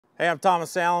Hey, I'm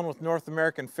Thomas Allen with North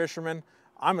American Fishermen.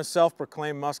 I'm a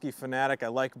self-proclaimed muskie fanatic. I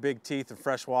like big teeth and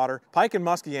fresh water. Pike and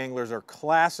muskie anglers are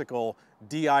classical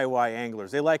DIY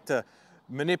anglers. They like to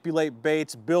manipulate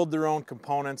baits, build their own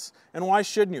components, and why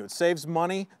shouldn't you? It saves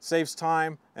money, saves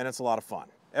time, and it's a lot of fun.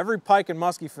 Every pike and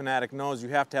muskie fanatic knows you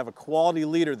have to have a quality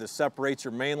leader that separates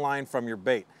your main line from your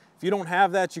bait. If you don't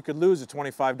have that, you could lose a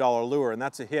 $25 lure, and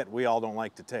that's a hit we all don't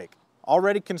like to take.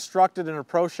 Already constructed in a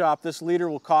pro shop, this leader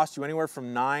will cost you anywhere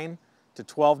from $9 to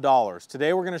 $12.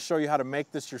 Today we're going to show you how to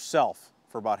make this yourself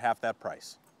for about half that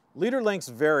price. Leader lengths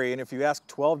vary, and if you ask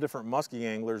 12 different muskie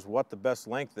anglers what the best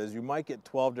length is, you might get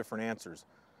 12 different answers.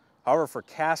 However, for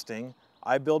casting,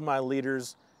 I build my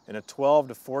leaders in a 12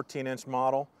 to 14 inch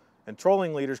model, and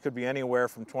trolling leaders could be anywhere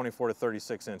from 24 to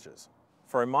 36 inches.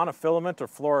 For a monofilament or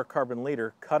fluorocarbon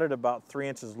leader, cut it about 3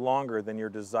 inches longer than your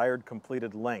desired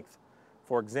completed length.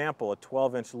 For example, a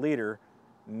 12-inch leader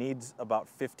needs about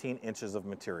 15 inches of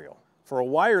material. For a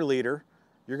wire leader,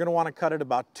 you're going to want to cut it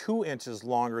about 2 inches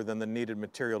longer than the needed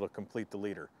material to complete the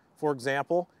leader. For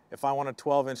example, if I want a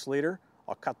 12-inch leader,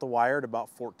 I'll cut the wire at about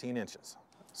 14 inches.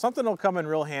 Something that'll come in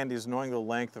real handy is knowing the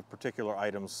length of particular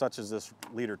items, such as this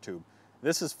leader tube.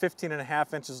 This is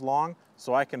 15.5 inches long,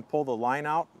 so I can pull the line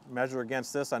out, measure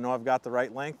against this, I know I've got the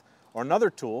right length. Or another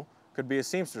tool could be a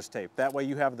seamstress tape. That way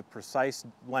you have the precise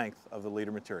length of the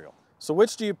leader material. So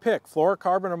which do you pick,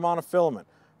 fluorocarbon or monofilament?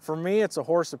 For me, it's a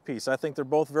horse apiece. I think they're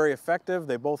both very effective.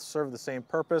 They both serve the same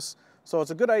purpose. So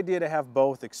it's a good idea to have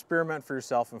both, experiment for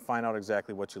yourself and find out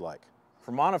exactly what you like.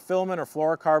 For monofilament or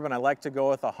fluorocarbon, I like to go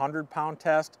with a 100-pound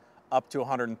test up to a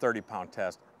 130-pound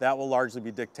test. That will largely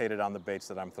be dictated on the baits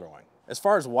that I'm throwing. As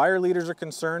far as wire leaders are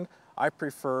concerned, I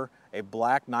prefer a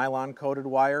black nylon-coated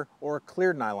wire or a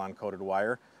clear nylon-coated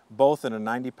wire, both in a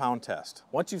 90-pound test.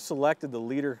 Once you've selected the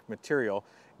leader material,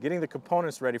 getting the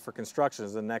components ready for construction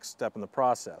is the next step in the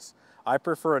process. I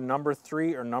prefer a number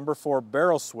 3 or number 4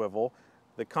 barrel swivel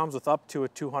that comes with up to a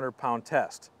 200-pound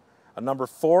test. A number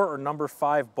 4 or number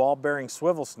 5 ball bearing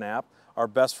swivel snap are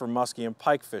best for muskie and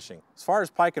pike fishing. As far as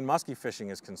pike and muskie fishing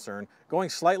is concerned, going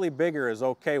slightly bigger is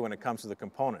okay when it comes to the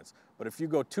components, but if you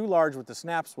go too large with the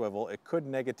snap swivel, it could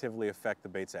negatively affect the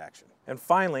bait's action. And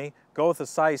finally, go with a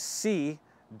size C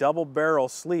double barrel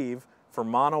sleeve for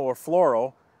mono or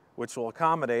fluoro, which will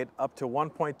accommodate up to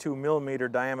 1.2 millimeter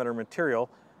diameter material,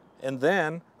 and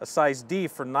then a size D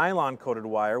for nylon coated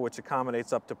wire, which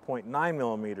accommodates up to 0.9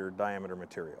 millimeter diameter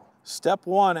material. Step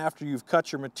 1 after you've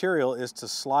cut your material is to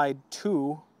slide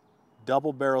 2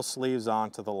 double barrel sleeves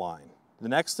onto the line. The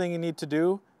next thing you need to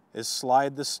do is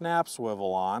slide the snap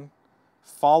swivel on,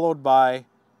 followed by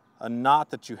a knot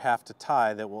that you have to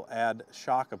tie that will add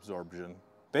shock absorption.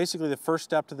 Basically, the first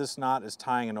step to this knot is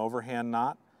tying an overhand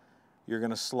knot. You're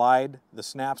going to slide the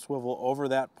snap swivel over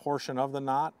that portion of the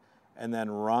knot and then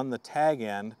run the tag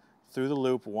end through the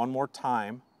loop one more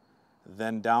time,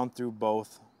 then down through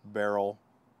both barrel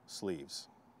sleeves.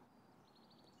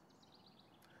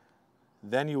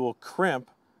 Then you will crimp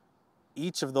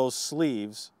each of those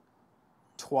sleeves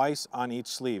twice on each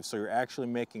sleeve, so you're actually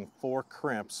making 4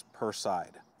 crimps per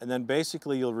side. And then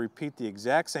basically you'll repeat the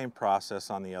exact same process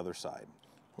on the other side.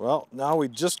 Well, now we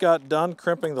just got done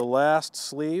crimping the last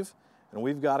sleeve, and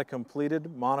we've got a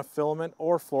completed monofilament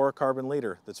or fluorocarbon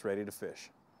leader that's ready to fish.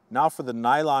 Now for the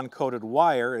nylon coated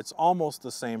wire, it's almost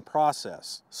the same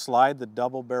process. Slide the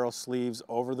double barrel sleeves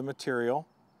over the material,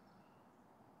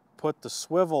 put the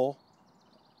swivel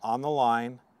on the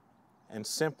line, and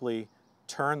simply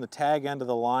turn the tag end of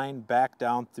the line back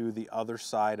down through the other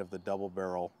side of the double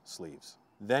barrel sleeves.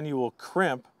 Then you will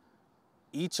crimp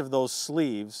each of those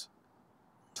sleeves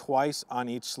twice on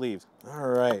each sleeve. All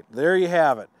right, there you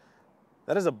have it.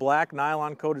 That is a black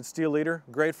nylon coated steel leader,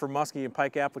 great for muskie and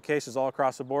pike applications all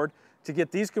across the board. To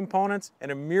get these components and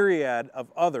a myriad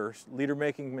of other leader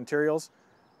making materials,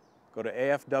 go to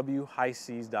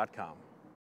afwhighseas.com.